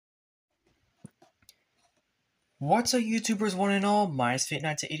What's up, YouTubers one and all? Mine's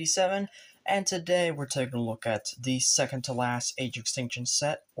Fate1987, and today we're taking a look at the second to last Age of Extinction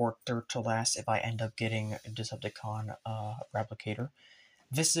set, or third to last if I end up getting a Decepticon replicator.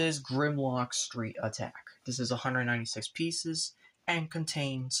 This is Grimlock Street Attack. This is 196 pieces, and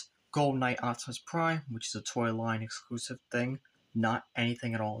contains Gold Knight Optimus Prime, which is a toy line exclusive thing, not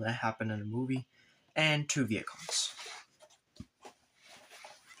anything at all that happened in the movie, and 2 vehicles.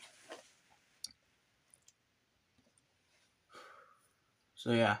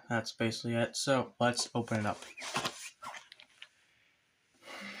 So yeah, that's basically it. So let's open it up.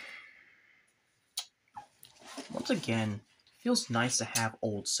 Once again, feels nice to have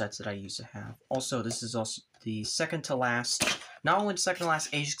old sets that I used to have. Also, this is also the second to last, not only the second to last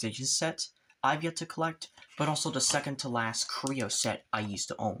Age of Extinction set I've yet to collect, but also the second to last Kre-O set I used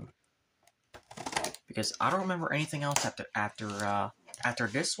to own. Because I don't remember anything else after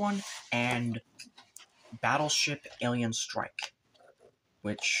this one and Battleship Alien Strike.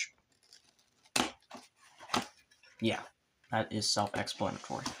 Which, yeah, that is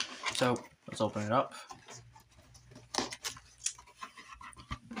self-explanatory. So, let's open it up.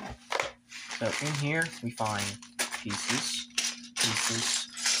 So, in here, we find pieces,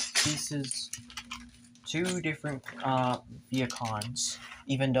 2 different, vehicons,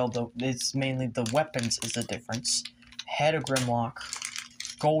 even though it's mainly the weapons is the difference. Head of Grimlock,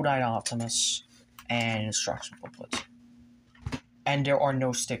 Gold Knight Optimus, and instruction booklet. And there are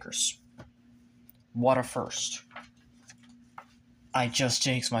no stickers. What a first. I just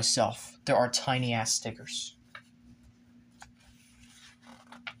jinxed myself. There are tiny ass stickers.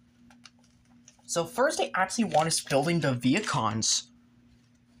 So first I actually wanted building the vehicons.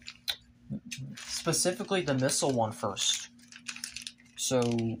 Specifically the missile one first.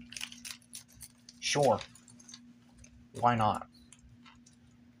 So, sure. Why not?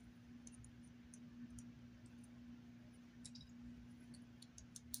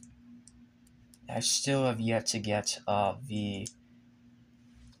 I still have yet to get the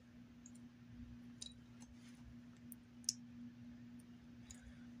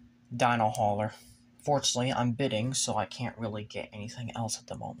Dino Hauler. Fortunately, I'm bidding, so I can't really get anything else at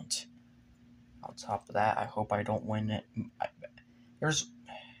the moment. On top of that, I hope I don't win it.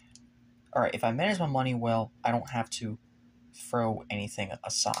 Alright, if I manage my money well, I don't have to throw anything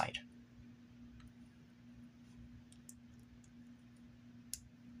aside.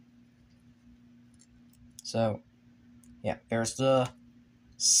 So, yeah, there's the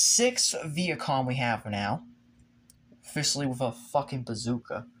 6th Viacom we have now. Officially with a fucking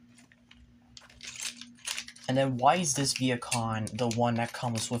bazooka. And then why is this Viacon the one that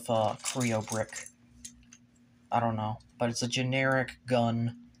comes with a Kre-O brick? I don't know. But it's a generic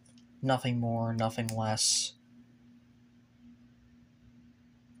gun. Nothing more, nothing less.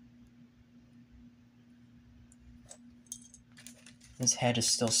 His head is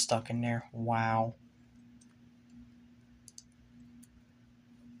still stuck in there. Wow.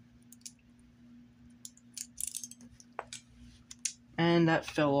 And that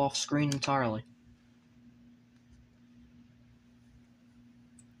fell off screen entirely.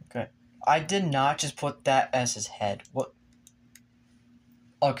 Okay. I did not just put that as his head. What?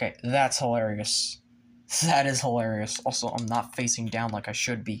 Okay, that's hilarious. That is hilarious. Also, I'm not facing down like I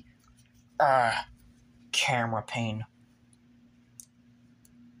should be. Camera pain.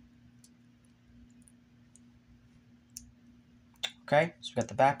 Okay, so we got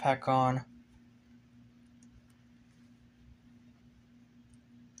the backpack on.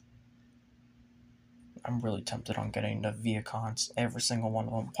 I'm really tempted on getting the Viacons, every single one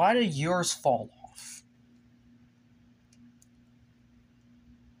of them. Why did yours fall off?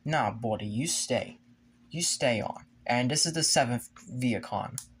 Nah, buddy, you stay. You stay on. And this is the 7th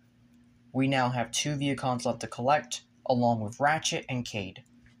Viacon. We now have 2 Viacons left to collect, along with Ratchet and Cade.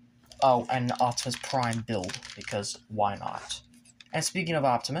 Oh, and the Optimus Prime build, because why not? And speaking of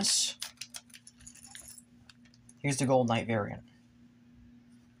Optimus, here's the Gold Knight variant.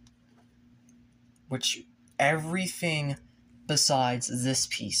 Which everything besides this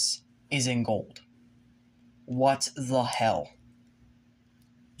piece is in gold. What the hell?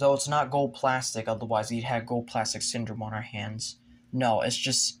 Though it's not gold plastic, otherwise we'd have gold plastic syndrome on our hands. No, it's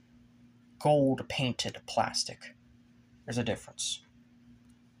just gold painted plastic. There's a difference.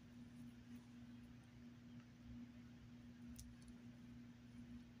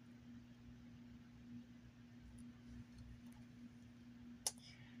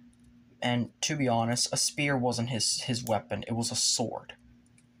 And to be honest, a spear wasn't his weapon, it was a sword.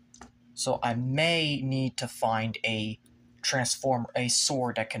 So I may need to find a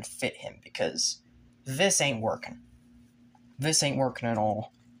sword that can fit him, because this ain't working. This ain't working at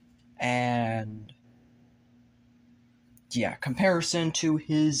all. And yeah, comparison to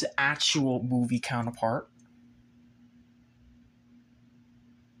his actual movie counterpart.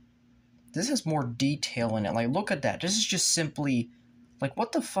 This has more detail in it. Like, look at that. This is just simply, like,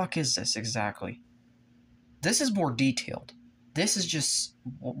 what the fuck is this exactly? This is more detailed. This is just,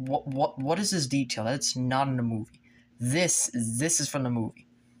 what is this detail? That's not in the movie. This is from the movie.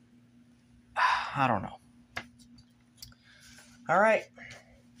 I don't know. Alright.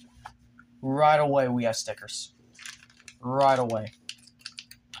 Right away, we have stickers. Right away.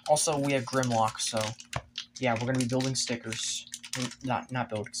 Also, we have Grimlock, so yeah, we're gonna be building stickers. Not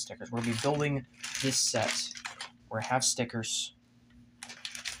building stickers. We're gonna be building this set. We're gonna have stickers.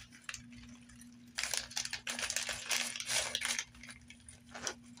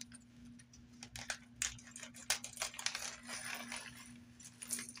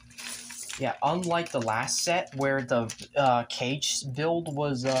 Yeah, unlike the last set where the cage build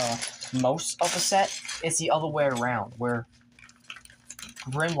was most of the set, it's the other way around where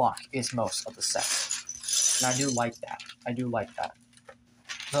Grimlock is most of the set. And I do like that. I do like that.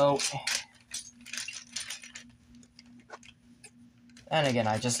 Though, and again,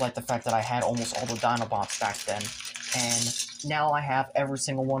 I just like the fact that I had almost all the Dinobots back then. And now I have every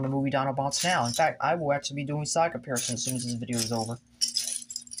single one of the movie Dinobots now. In fact, I will actually be doing side comparisons as soon as this video is over.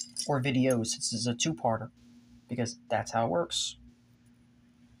 Or videos, since this is a two-parter. Because that's how it works.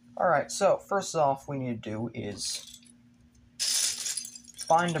 Alright, so first off, we need to do is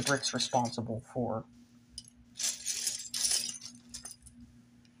find the bricks responsible for,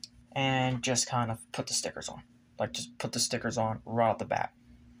 and just kind of put the stickers on. Like, just put the stickers on right off the bat.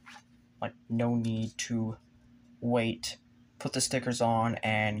 Like, no need to wait. Put the stickers on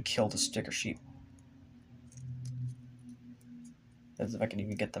and kill the sticker sheep. As if I can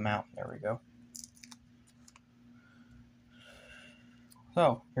even get them out. There we go.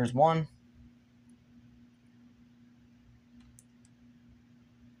 So, here's one.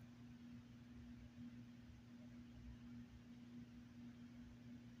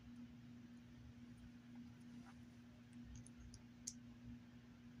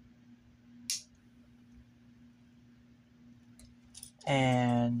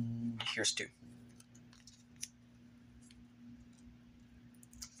 And here's two.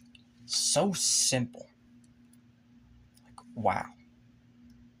 So simple. Like, wow.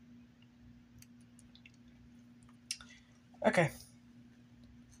 Okay.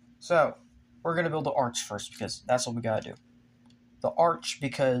 So, we're going to build the arch first, because that's what we gotta do. The arch,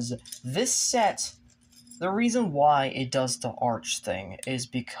 because this set, the reason why it does the arch thing is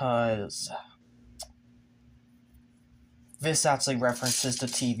because this actually references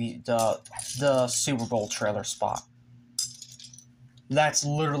the Super Bowl trailer spot. That's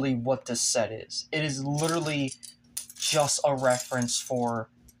literally what this set is. It is literally just a reference for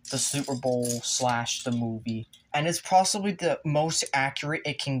the Super Bowl / the movie. And it's possibly the most accurate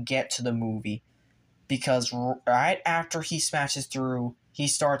it can get to the movie. Because right after he smashes through, he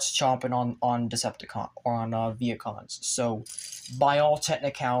starts chomping on Decepticon, or on Viacons. So, by all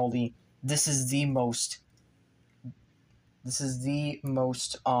technicality, this is the most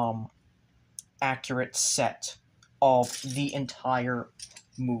accurate set of the entire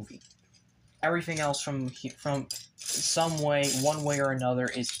movie. Everything else from some way, one way or another,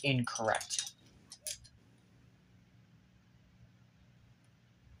 is incorrect.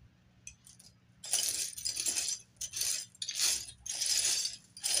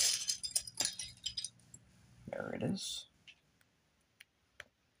 There it is.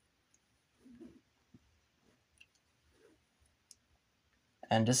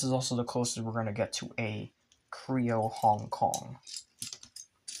 And this is also the closest we're going to get to a Kre-O Hong Kong.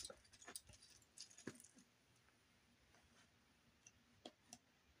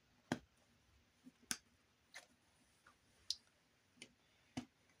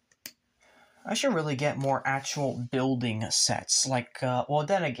 I should really get more actual building sets. Like, well,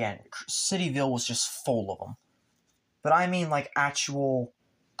 then again, Cityville was just full of them. But I mean, like, actual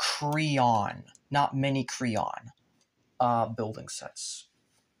Creon, not mini Creon, building sets.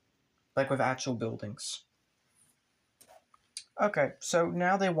 Like, with actual buildings. Okay, so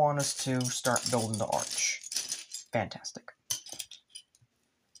now they want us to start building the arch. Fantastic.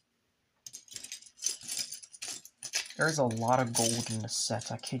 There's a lot of gold in this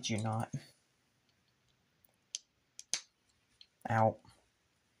set, I kid you not. Ow.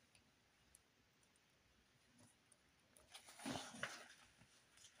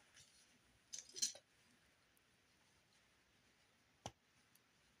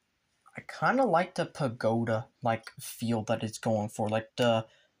 I kind of like the pagoda feel that it's going for, like the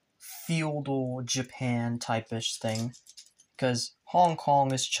feudal Japan type-ish thing, because Hong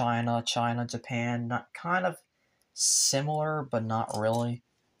Kong is China, China, Japan, not kind of similar, but not really.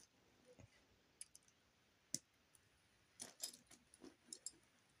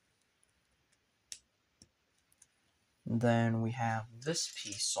 Then we have this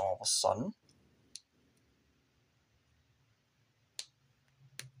piece all of a sudden.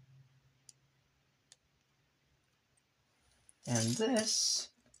 And this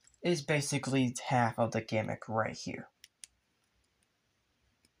is basically half of the gimmick right here.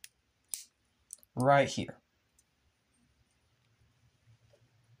 Right here.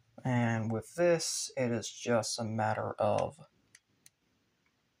 And with this, it is just a matter of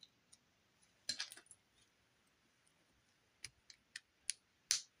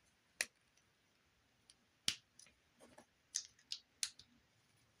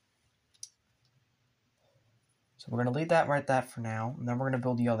so we're going to leave that right there for now, and then we're going to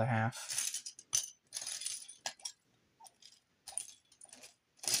build the other half.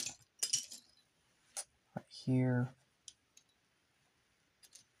 Right here.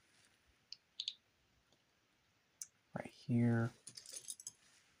 Right here.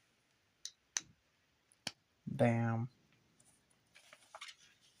 Bam.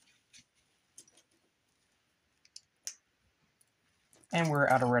 And we're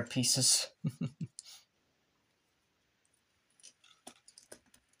out of red pieces.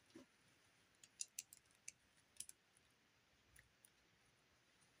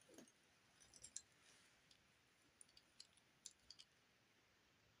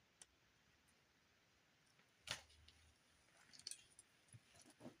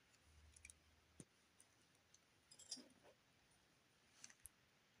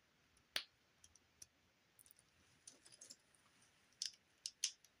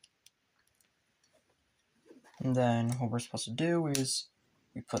 And then what we're supposed to do is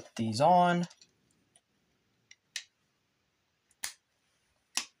we put these on.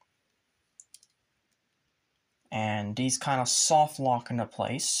 And these kind of soft lock into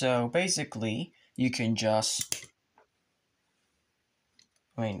place. So basically, you can just,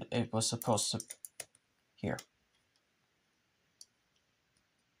 I mean, it was supposed to, here.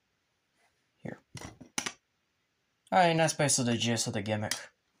 Here. Alright, and that's basically the gist of the gimmick.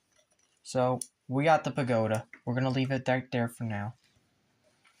 So, we got the pagoda. We're going to leave it right there for now.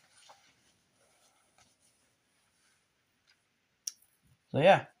 So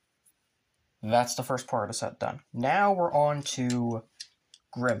yeah, that's the first part of the set done. Now we're on to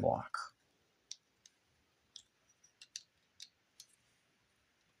Grimlock.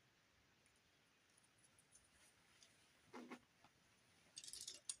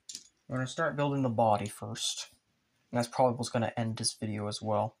 We're going to start building the body first. And that's probably what's going to end this video as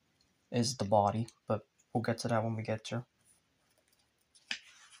well, is the body. But we'll get to that when we get to.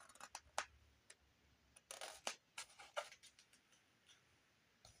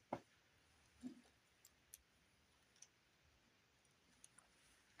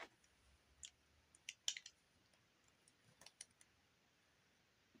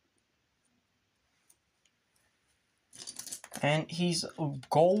 And he's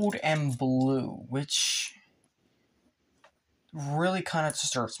gold and blue, which really kind of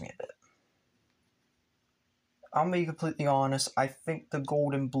disturbs me a bit. I'm gonna be completely honest, I think the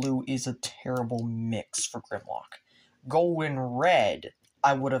gold and blue is a terrible mix for Grimlock. Gold and red,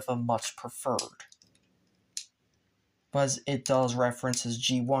 I would have much preferred. But it does reference his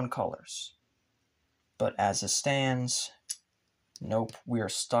G1 colors. But as it stands, nope, we are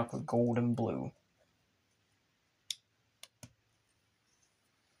stuck with gold and blue.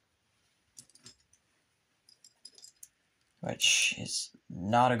 Which is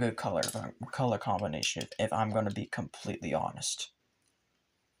not a good color combination, if I'm going to be completely honest.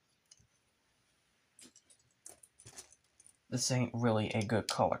 This ain't really a good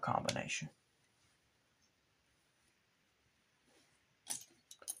color combination.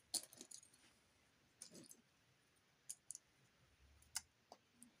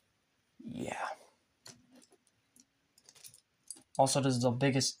 Yeah. Also, this is the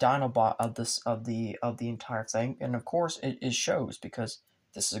biggest Dinobot of the entire thing, and of course it shows because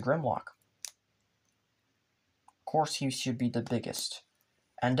this is a Grimlock. Of course, he should be the biggest.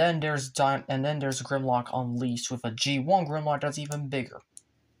 And then there's Grimlock Unleashed with a G1 Grimlock that's even bigger.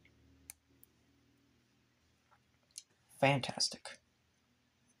 Fantastic.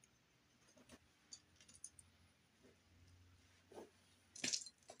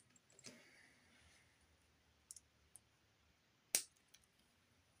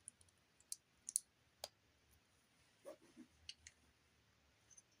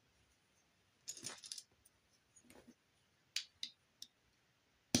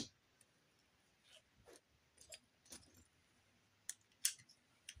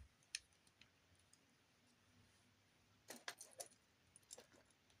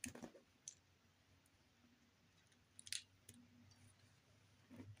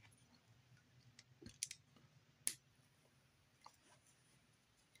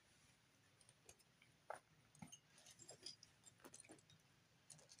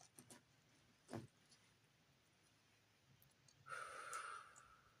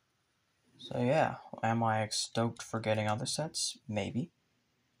 So yeah, am I stoked for getting other sets? Maybe.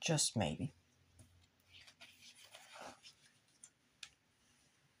 Just maybe.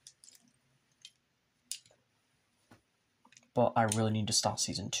 But I really need to stop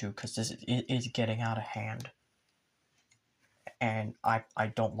Season 2 because it is getting out of hand. And I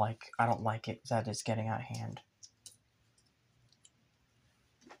don't like it that it's getting out of hand.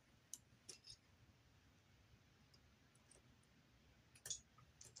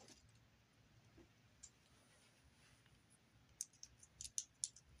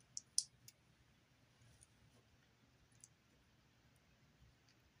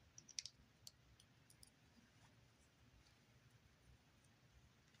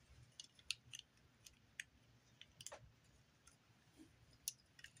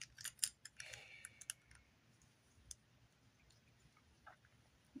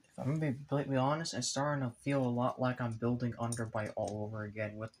 I'm gonna be completely honest, it's starting to feel a lot like I'm building Underbite all over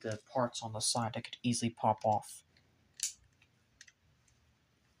again with the parts on the side that could easily pop off.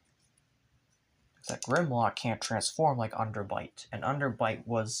 That Grimlock can't transform like Underbite, and Underbite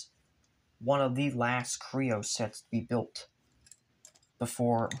was one of the last Kre-O sets to be built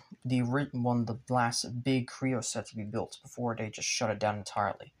before one of the last big Kre-O sets to be built before they just shut it down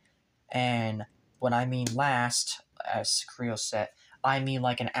entirely. And when I mean last as Kre-O set, I mean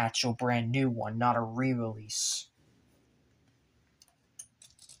like an actual brand new one, not a re-release.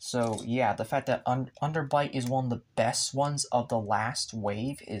 So yeah, the fact that Underbite is one of the best ones of the last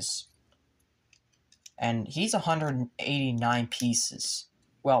wave is... And he's 189 pieces.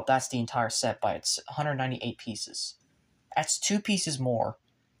 Well, that's the entire set, but it's 198 pieces. That's 2 pieces more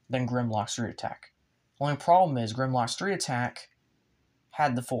than Grimlock's 3 attack. Only problem is Grimlock's 3 attack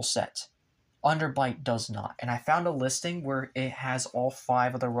had the full set. Underbite does not. And I found a listing where it has all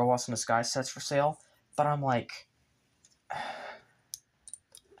 5 of the Robots in the Sky sets for sale, but I'm like...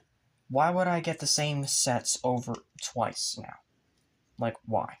 Why would I get the same sets over twice now? Like,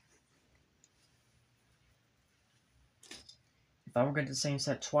 why? If I were going to get the same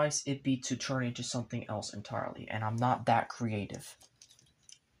set twice, it'd be to turn into something else entirely, and I'm not that creative.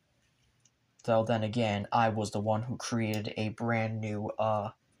 Though then again, I was the one who created a brand new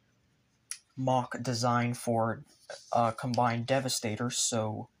mock design for Combined Devastator,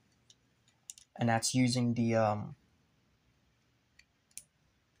 so... And that's using the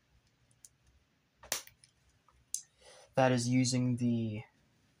that is using the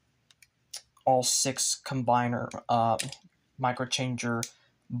all 6 combiner microchanger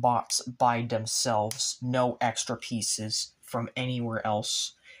bots by themselves, no extra pieces from anywhere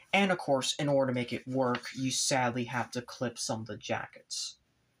else. And of course, in order to make it work, you sadly have to clip some of the jackets.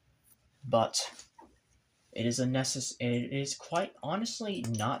 But it is quite honestly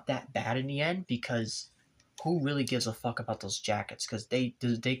not that bad in the end, because who really gives a fuck about those jackets? Because they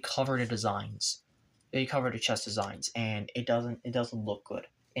cover the designs, they cover the chest designs, and it doesn't look good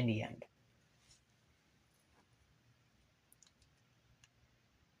in the end.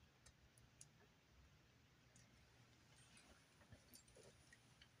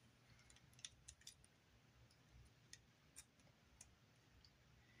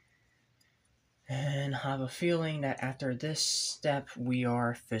 And I have a feeling that after this step, we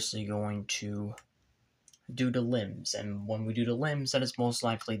are officially going to do the limbs. And when we do the limbs, that is most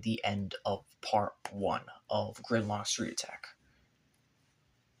likely the end of part 1 of Grimlock's 3 attack.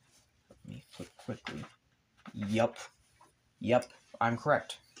 Let me flip quickly. Yup, I'm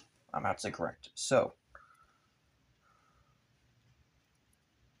correct. I'm absolutely correct. So,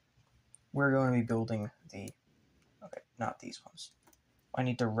 we're going to be building the... Okay, not these ones. I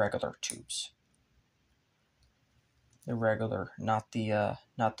need the regular tubes. The regular, not the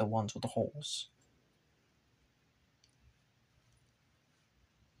ones with the holes.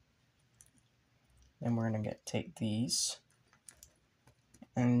 Then we're gonna take these,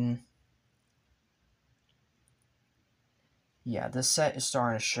 and yeah, this set is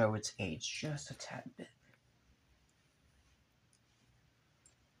starting to show its age just a tad bit.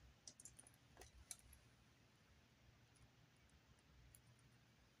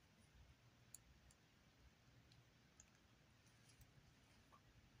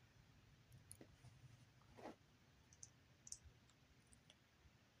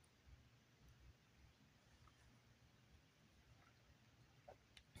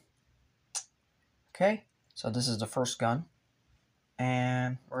 Okay, so this is the first gun,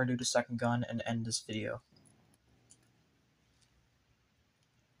 and we're gonna do the second gun and end this video.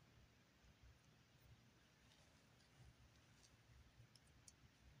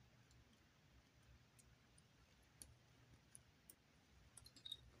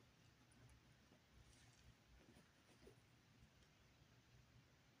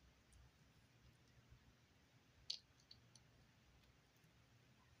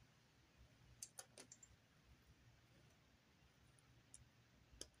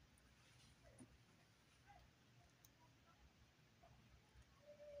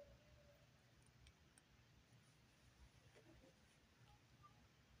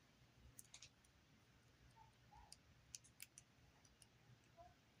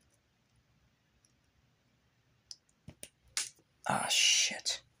 Ah,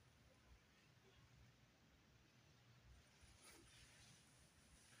 shit.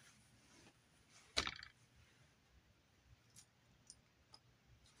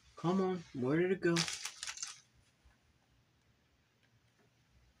 Come on, where did it go?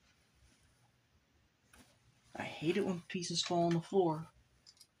 I hate it when pieces fall on the floor.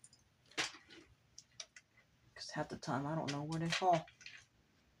 Because half the time I don't know where they fall.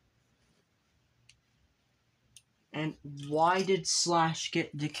 And why did Slash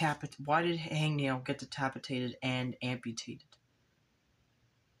get decapitated? Why did Hangnail get decapitated and amputated?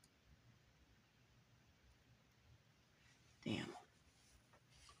 Damn.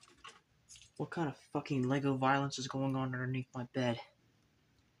 What kind of fucking Lego violence is going on underneath my bed?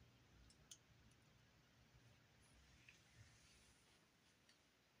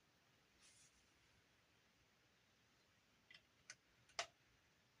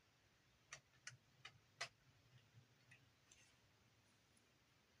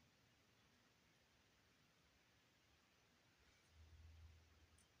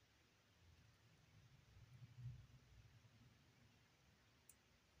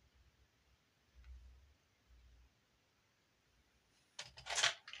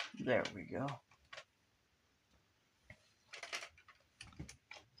 There we go.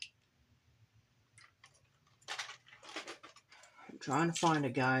 I'm trying to find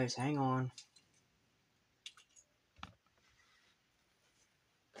it, guys. Hang on.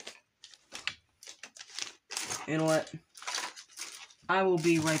 You know what? I will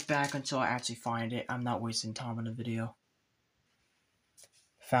be right back until I actually find it. I'm not wasting time on the video.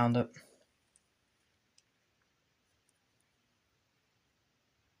 Found it.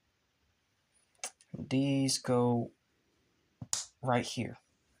 These go right here.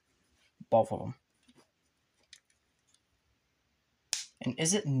 Both of them. And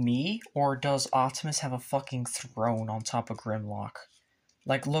is it me, or does Optimus have a fucking throne on top of Grimlock?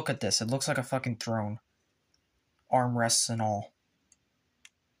 Like, look at this. It looks like a fucking throne. Armrests and all.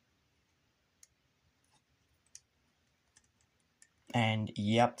 And,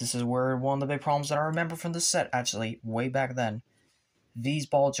 yep, this is where one of the big problems that I remember from the set, actually, way back then. These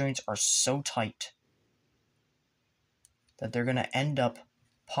ball joints are so tight that they're going to end up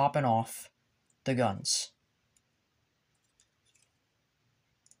popping off the guns.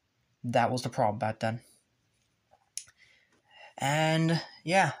 That was the problem back then. And,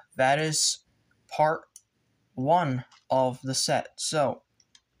 yeah, that is part 1 of the set. So,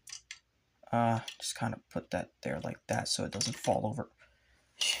 just kind of put that there like that so it doesn't fall over.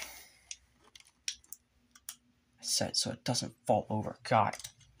 I said so it doesn't fall over. God.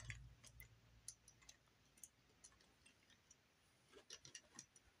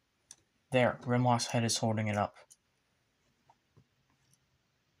 There, Grimlock's head is holding it up.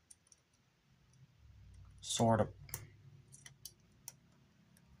 Sort of.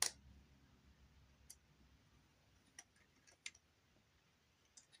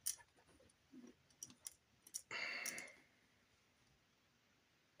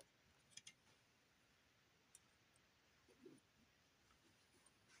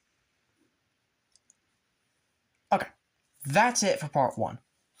 Okay, that's it for part 1.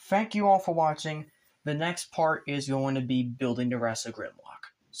 Thank you all for watching. The next part is going to be building the rest of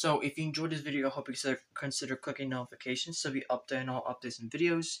Grimlock. So if you enjoyed this video, I hope you consider clicking notifications to be updated on all updates and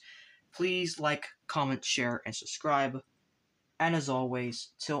videos. Please like, comment, share, and subscribe. And as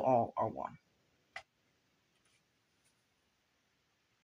always, till all are one.